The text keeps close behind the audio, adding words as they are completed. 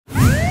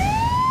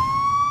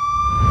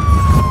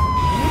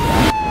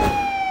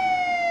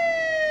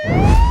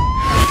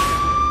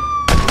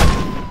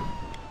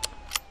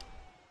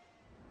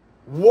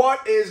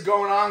is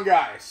going on,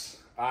 guys?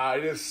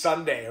 It is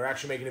Sunday. We're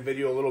actually making a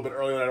video a little bit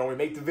earlier than I normally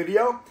make the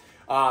video.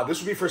 This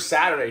will be for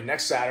Saturday,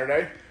 next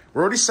Saturday.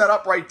 We're already set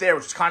up right there,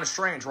 which is kind of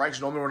strange, right? Because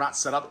normally we're not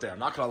set up there. I'm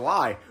not going to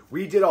lie.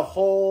 We did a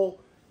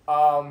whole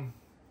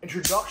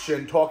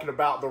introduction talking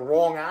about the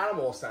wrong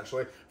animal,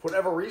 essentially. For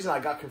whatever reason, I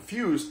got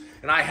confused,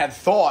 and I had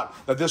thought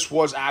that this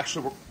was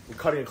actually... We're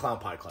cutting a clown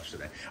pied clutch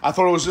today. I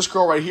thought it was this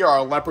girl right here,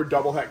 our leopard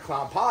double-head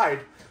clown pied,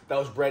 that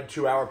was bred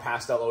to our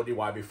pastel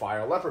ODYB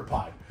fire leopard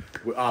pied.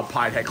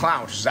 Pied head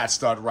clown, which is that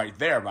stud right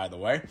there, by the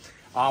way.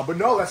 But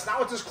no, that's not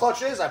what this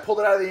clutch is. I pulled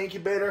it out of the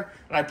incubator,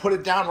 and I put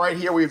it down right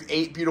here. We have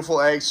 8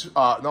 beautiful eggs.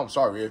 No, I'm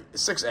sorry. We have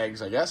 6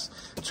 eggs, I guess.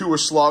 2 are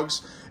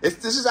slugs.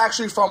 This is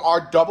actually from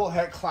our double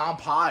head clown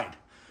pied.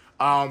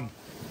 Now,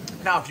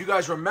 if you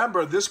guys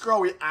remember, this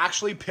girl we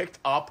actually picked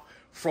up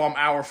from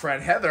our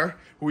friend Heather,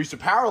 who we used to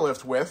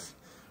powerlift with,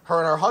 her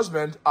and her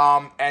husband,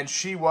 and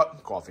she was...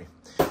 Coffee.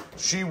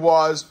 She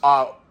was...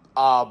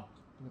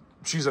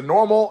 She's a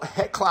normal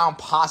het clown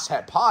pos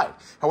het pied.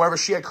 However,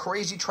 she had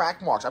crazy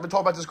track marks. I've been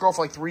talking about this girl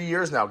for like 3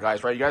 years now,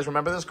 guys, right? You guys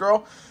remember this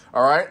girl?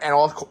 All right? And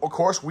of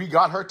course, we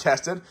got her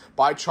tested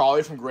by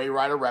Charlie from Gray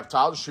Rider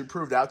Reptiles. She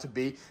proved out to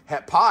be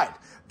het pied.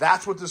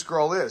 That's what this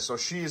girl is. So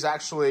she is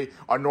actually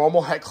a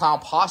normal het clown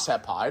pos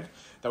het pied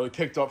that we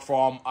picked up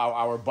from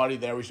our buddy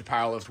there we used to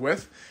powerlift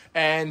with.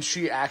 And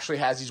she actually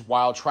has these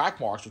wild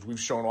track marks, which we've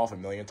shown off a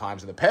million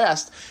times in the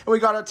past. And we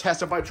got her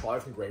tested by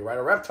Charlie from Gray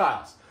Rider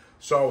Reptiles.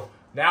 So...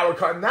 now we're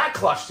cutting that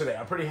clutch today.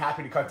 I'm pretty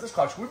happy to cut this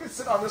clutch. We've been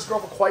sitting on this girl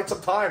for quite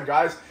some time,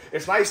 guys.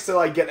 It's nice to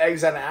like get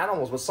eggs out of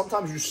animals, but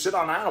sometimes you sit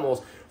on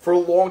animals for a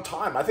long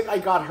time. I think I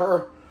got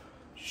her,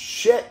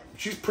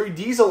 she's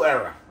pre-diesel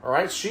era, all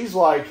right? She's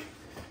like,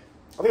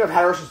 I think I've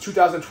had her since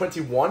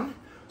 2021.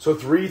 So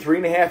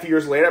 3.5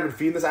 years later, I've been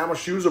feeding this animal.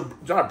 She was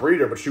not a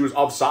breeder, but she was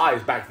of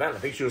size back then. I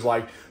think she was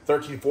like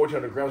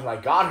 1,400 grams when I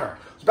got her.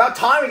 It's about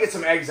time to get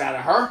some eggs out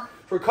of her.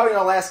 For cutting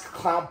our last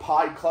clown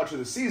pied clutch of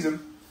the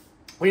season.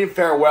 We didn't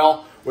fare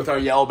well with our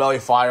yellow belly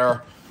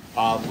fire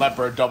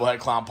leopard double head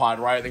clown pied,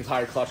 right? The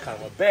entire clutch kind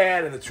of went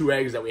bad, and the 2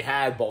 eggs that we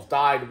had both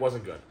died. It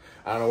wasn't good.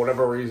 I don't know,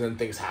 whatever reason,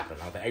 things happen.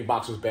 The egg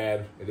box was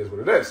bad. It is what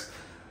it is.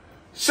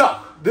 So,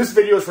 this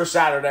video is for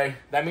Saturday.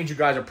 That means you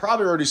guys have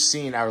probably already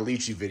seen our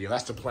lychee video.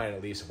 That's the plan,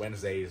 at least.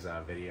 Wednesday's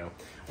video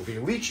will be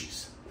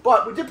lychees.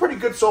 But we did pretty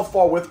good so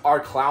far with our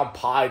clown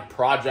pied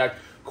project.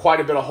 Quite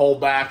a bit of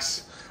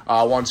holdbacks.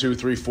 1, 2,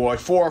 3, 4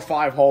 or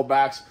 5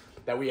 holdbacks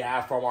that we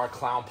have from our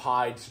clown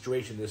pied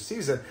situation this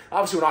season.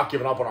 Obviously, we're not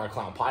giving up on our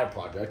clown pied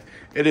project.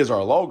 It is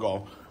our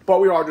logo, but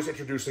we are just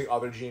introducing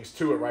other genes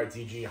to it, right?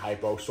 DG,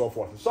 hypo, so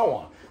forth and so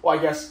on. Well,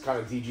 I guess kind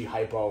of DG,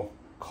 hypo,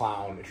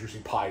 clown,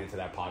 introducing pied into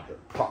that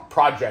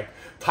project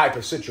type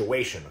of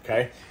situation,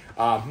 okay?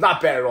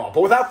 Not bad at all.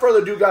 But without further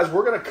ado, guys,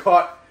 we're going to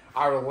cut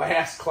our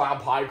last clown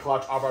pied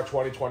clutch of our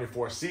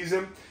 2024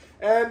 season.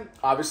 And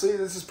obviously,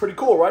 this is pretty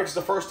cool, right? It's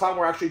the first time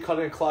we're actually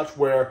cutting a clutch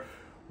where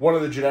one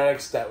of the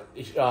genetics that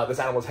this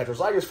animal was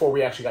heterozygous for,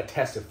 we actually got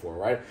tested for,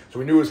 right? So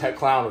we knew it was het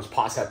clown, it was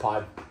pos het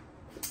pied,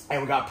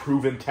 and we got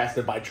proven,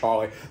 tested by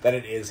Charlie, that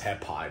it is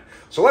het pied.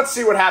 So let's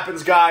see what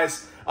happens,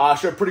 guys.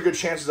 Should have pretty good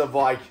chances of,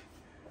 like,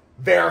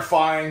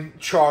 verifying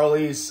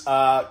Charlie's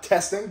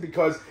testing,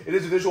 because it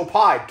is a visual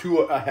pied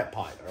to a het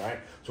pied, all right?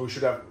 So we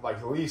should have, like,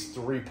 at least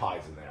 3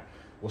 pieds in there.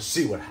 We'll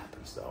see what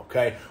happens, though,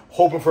 okay?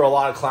 Hoping for a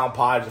lot of clown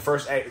pieds. The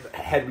first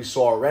head we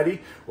saw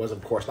already was,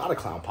 of course, not a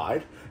clown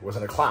pied. It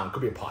wasn't a clown. It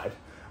could be a pied.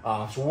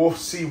 So we'll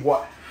see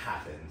what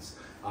happens.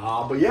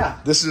 But yeah,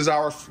 this is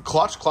our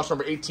clutch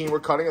number 18 we're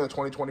cutting in the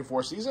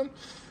 2024 season.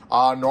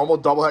 Normal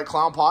double head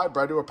clown pied,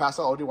 bred to a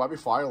pastel ODYB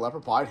fire,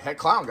 leopard pied, head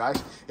clown,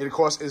 guys. It, of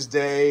course, is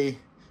day,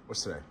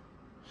 what's today?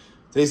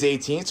 Today's the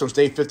 18th, so it's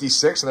day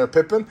 56 in their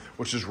Pippin,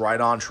 which is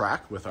right on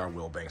track with our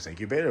Will Banks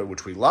incubator,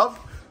 which we love.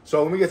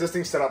 So let me get this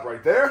thing set up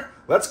right there.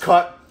 Let's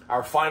cut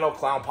our final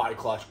clown pied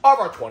clutch of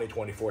our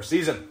 2024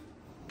 season.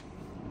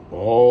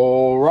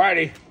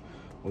 Alrighty.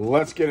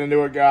 Let's get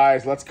into it,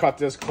 guys. Let's cut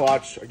this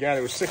clutch. Again,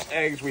 it was 6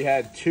 eggs. We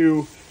had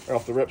 2 right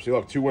off the rip. See,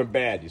 look, 2 went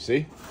bad, you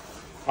see?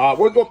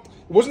 It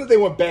wasn't that they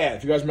went bad.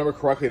 If you guys remember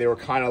correctly, they were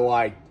kind of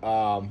like,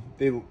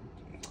 they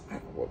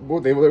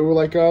were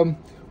like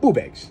boob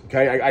eggs,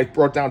 okay? I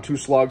brought down 2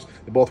 slugs.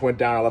 They both went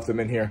down. I left them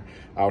in here,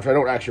 which I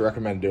don't actually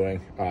recommend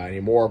doing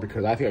anymore,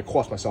 because I think I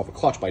cost myself a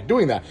clutch by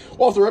doing that.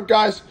 Off the rip,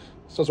 guys,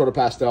 some sort of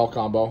pastel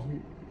combo.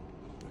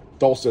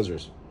 Dull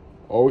scissors.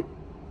 Oh,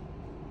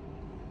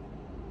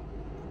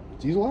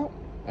 Diesel out?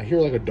 I hear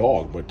like a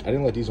dog, but I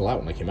didn't let Diesel out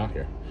when I came out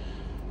here.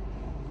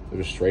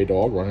 There's a stray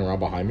dog running around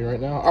behind me right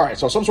now. All right,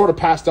 so some sort of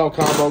pastel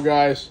combo,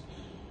 guys.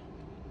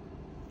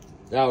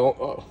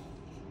 Now,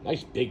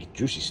 nice big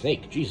juicy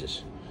snake.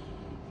 Jesus.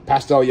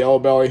 Pastel yellow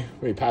belly,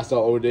 maybe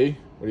pastel OD.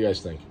 What do you guys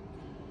think?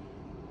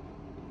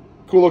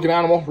 Cool looking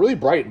animal, really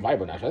bright and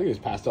vibrant. Actually, I think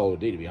it's pastel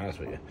OD, to be honest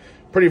with you.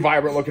 Pretty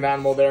vibrant looking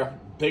animal there.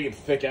 Big and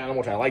thick animal,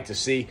 which I like to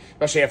see,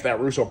 especially after that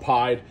Russo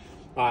pied.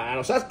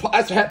 So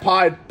that's het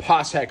pied,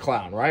 pos het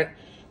clown, right?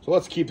 So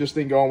let's keep this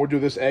thing going. We'll do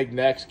this egg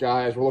next,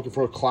 guys. We're looking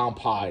for clown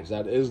pies.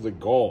 That is the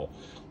goal.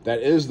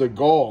 That is the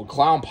goal.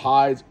 Clown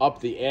pies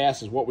up the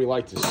ass is what we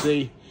like to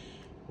see.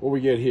 What we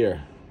get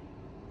here?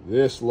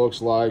 This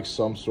looks like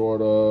some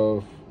sort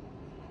of,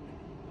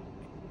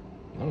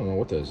 I don't know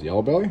what this is.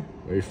 Yellow belly?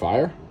 Maybe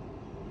fire?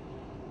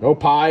 No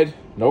pied,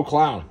 no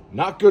clown.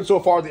 Not good so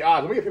far with the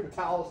odds. Let me get paper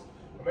towels.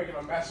 I'm making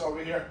a mess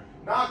over here.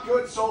 Not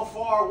good so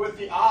far with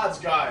the odds,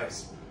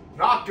 guys.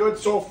 Not good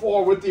so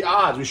far with the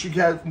odds. We should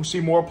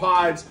see more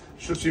pieds.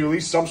 Should see at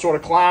least some sort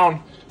of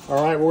clown.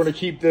 All right, we're going to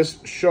keep this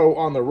show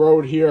on the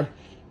road here.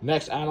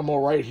 Next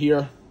animal right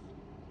here.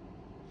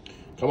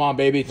 Come on,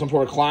 baby. Some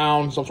sort of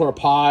clown, some sort of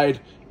pied.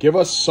 Give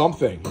us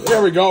something.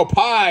 There we go.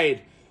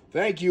 Pied.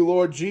 Thank you,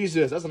 Lord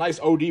Jesus. That's a nice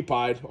OD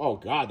pied. Oh,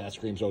 God, that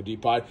screams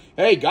OD pied.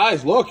 Hey,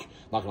 guys, look.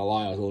 Not going to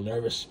lie, I was a little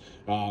nervous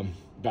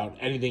about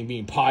anything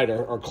being pied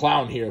or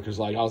clown here because,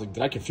 like, I was like,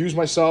 did I confuse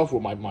myself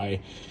with my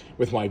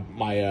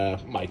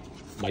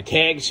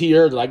tags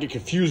here? Did I get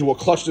confused with what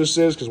clutch this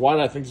is? Because why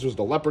did I think this was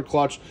the leopard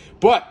clutch?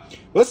 But,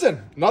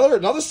 listen,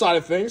 another side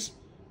of things.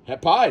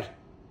 Het pied.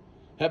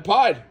 Het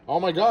pied. Oh,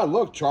 my God,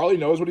 look. Charlie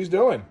knows what he's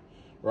doing.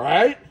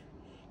 Right?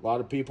 A lot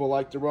of people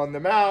like to run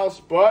their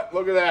mouths, but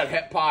look at that,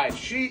 het pied.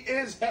 She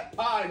is het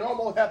pied,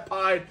 normal het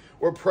pied.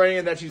 We're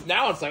praying that she's,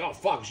 now it's like, oh,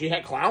 fuck, is she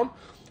het clown?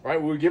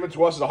 Right, we give it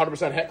to us as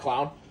 100% het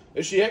clown.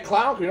 Is she het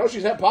clown? We know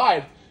she's het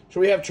pied.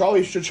 Should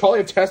Charlie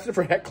have tested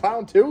for het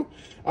clown too?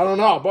 I don't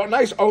know, but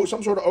nice,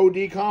 some sort of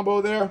OD combo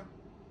there.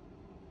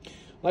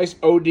 Nice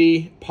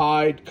OD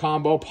pied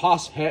combo,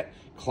 pos het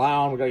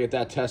clown. We gotta get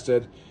that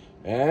tested.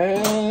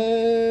 And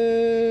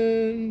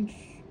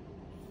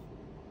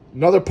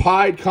another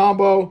pied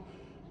combo.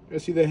 You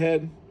see the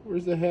head?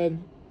 Where's the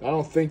head? I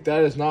don't think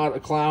that is not a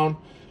clown.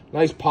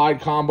 Nice pied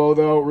combo,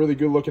 though. Really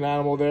good looking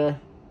animal there.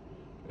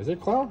 Is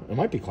it clown? It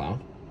might be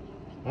clown.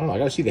 I don't know. I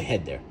got to see the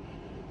head there.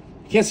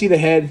 You can't see the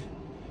head.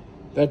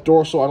 That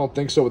dorsal, I don't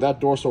think so. But that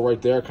dorsal right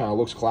there kind of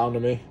looks clown to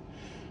me.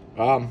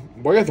 We're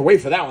going to have to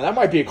wait for that one. That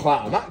might be a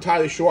clown. I'm not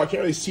entirely sure. I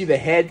can't really see the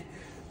head.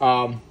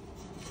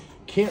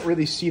 Can't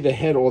really see the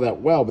head all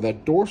that well. But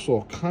that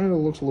dorsal kind of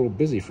looks a little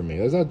busy for me.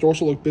 Doesn't that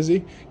dorsal look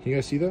busy? Can you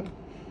guys see that?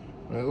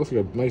 It looks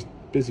like a nice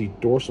busy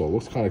dorsal. It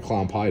looks kind of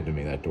clown pied to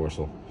me, that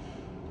dorsal.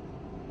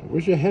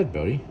 Where's your head,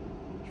 buddy?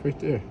 It's right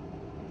there.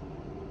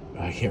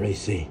 I can't really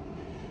see.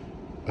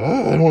 I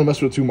don't want to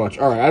mess with it too much.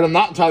 All right, I'm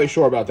not entirely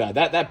sure about that.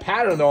 That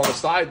pattern, though, on the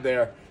side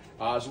there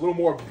is a little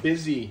more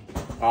busy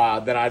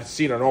than I'd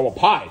seen a normal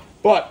pied.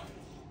 But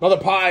another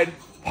pied,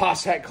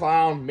 pos het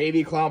clown,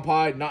 maybe clown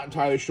pied, not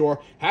entirely sure.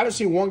 Haven't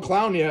seen one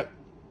clown yet.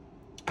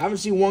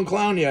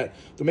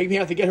 To make me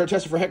have to get her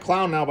tested for het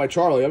clown now by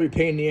Charlie. That'll be a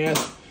pain in the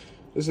ass.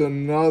 This is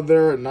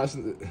another,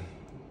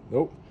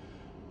 nope,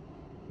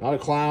 not a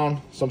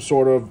clown, some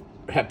sort of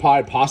het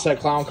pied, pos het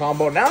clown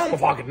combo. Now I'm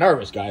fucking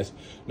nervous, guys.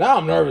 Now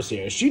I'm nervous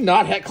here. Is she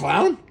not het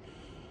clown?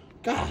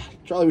 God,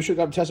 Charlie, we should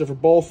have got tested for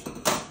both.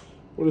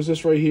 What is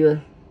this right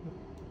here?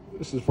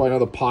 This is probably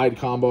another pied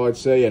combo, I'd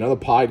say. Yeah, another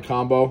pied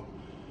combo.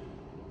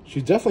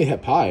 She's definitely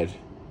het pied.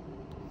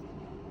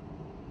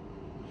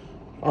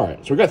 All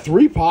right, so we got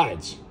 3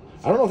 pieds.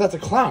 I don't know if that's a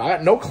clown. I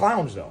got no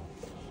clowns, though.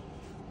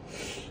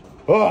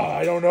 Oh,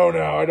 I don't know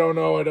now. I don't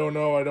know. I don't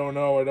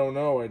know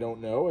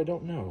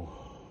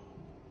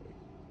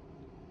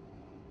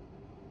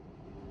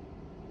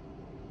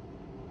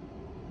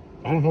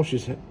if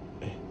she's... No,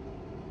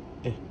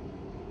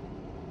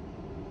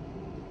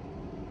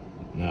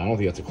 I don't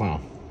think that's a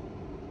clown.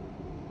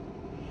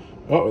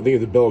 Oh, I think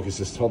it's a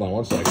umbilicus. Hold on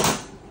one second.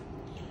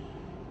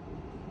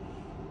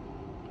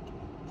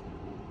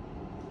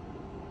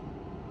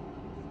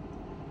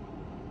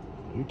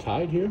 Are you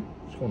tied here?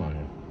 What's going on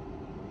here?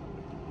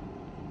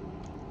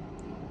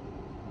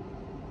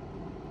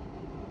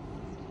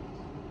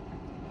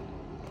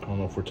 I don't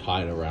know if we're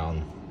tied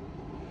around.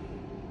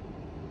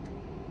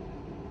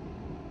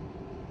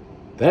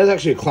 That is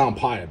actually a clown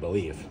pie, I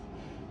believe.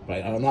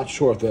 But I'm not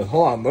sure if the...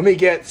 Hold on. Let me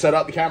get set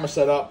up. The camera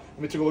set up.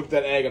 Let me take a look at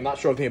that egg. I'm not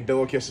sure if the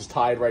umbilicus is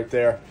tied right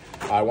there.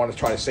 I want to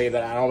try to save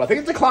that animal. I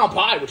think it's a clown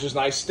pie, which is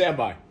nice. Stand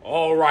by.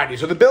 Alrighty.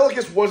 So the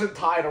umbilicus wasn't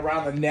tied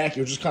around the neck.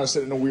 It was just kind of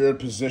sitting in a weird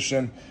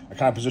position. I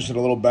kind of positioned it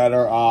a little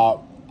better.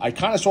 I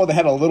kind of saw the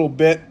head a little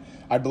bit.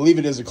 I believe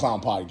it is a clown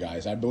pie,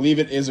 guys. I believe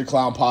it is a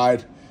clown pie.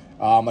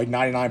 Like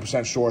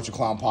 99% sure it's a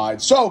clown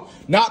pied. So,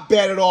 not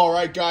bad at all,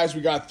 right, guys?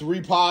 We got 3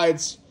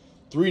 pieds,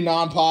 3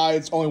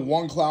 non-pieds, only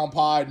 1 clown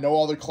pied,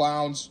 no other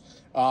clowns.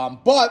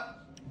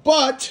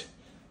 But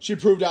she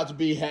proved out to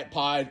be het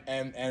pied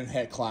and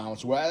het clown.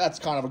 So that's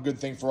kind of a good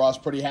thing for us.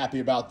 Pretty happy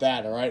about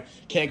that, all right?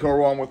 Can't go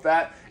wrong with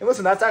that. And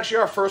listen, that's actually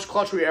our first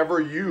clutch we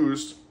ever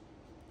used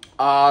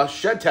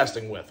shed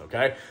testing with,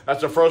 okay?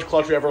 That's the first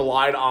clutch we ever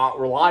relied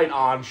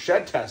on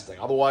shed testing.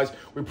 Otherwise,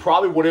 we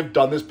probably would have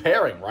done this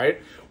pairing, right?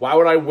 Why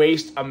would I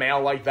waste a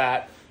male like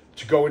that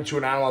to go into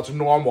an animal that's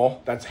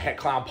normal, that's het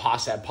clown,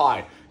 pos het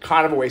pied?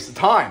 Kind of a waste of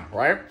time,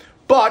 right?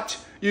 But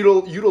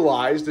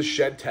utilize the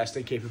shed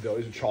testing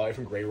capabilities of Charlie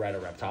from Gray Rat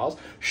Reptiles,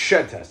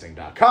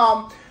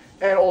 shedtesting.com.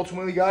 And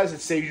ultimately, guys, it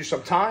saves you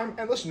some time.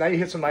 And listen, now you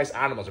hit some nice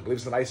animals. I believe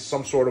it's a nice,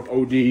 some sort of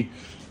OD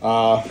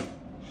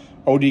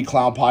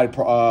clown pie,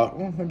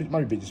 well, maybe it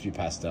might just be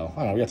pastel. I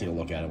don't know, we gotta take a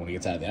look at it when it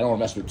gets out of there. I don't want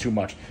to mess with it too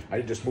much. I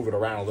did just move it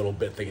around a little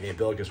bit, thinking the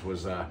umbilicus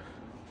was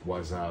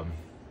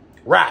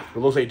wrapped. It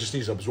looks like it just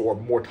needs to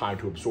absorb more time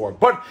to absorb.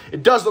 But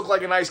it does look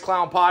like a nice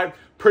clown pie.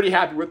 Pretty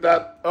happy with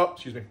that. Oh,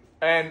 excuse me.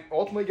 And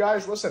ultimately,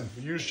 guys, listen,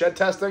 we used shed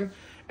testing,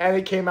 and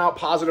it came out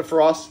positive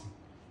for us.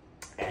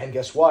 And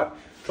guess what?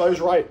 Charlie's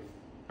right.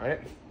 Right?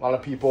 A lot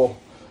of people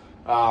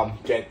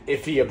get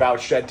iffy about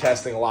shed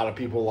testing. A lot of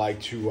people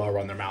like to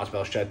run their mouths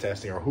about shed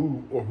testing or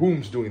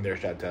whom's doing their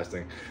shed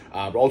testing.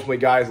 But ultimately,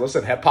 guys,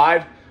 listen, het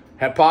pied.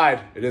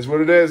 It is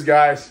what it is,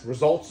 guys.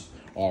 Results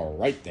are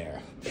right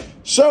there.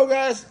 So,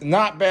 guys,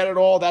 not bad at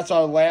all. That's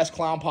our last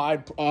clown pie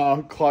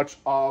clutch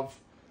of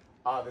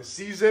the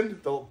season.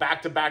 The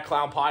back-to-back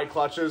clown pie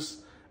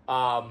clutches.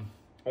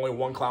 Only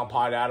one clown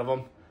pie out of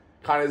them.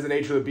 Kind of is the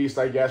nature of the beast,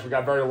 I guess. We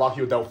got very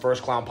lucky with that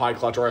first clown pie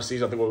clutch of our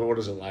season. I think, what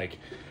is it like?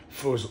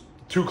 It was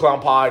 2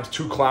 clown pies,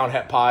 2 clown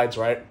het pies,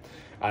 right?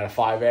 Out of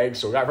 5 eggs.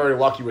 So we got very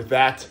lucky with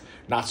that.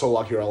 Not so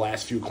lucky with our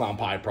last few clown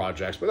pie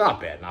projects, but not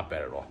bad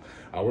at all.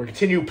 We're going to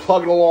continue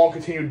plugging along,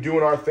 continue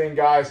doing our thing,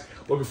 guys.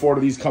 Looking forward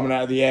to these coming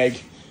out of the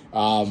egg.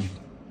 Got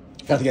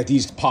to get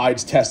these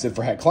pies tested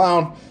for het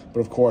clown, but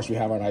of course we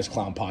have our nice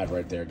clown pie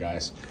right there,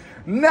 guys.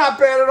 Not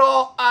bad at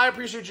all. I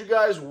appreciate you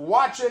guys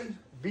watching.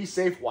 Be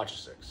safe. Watch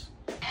your 6.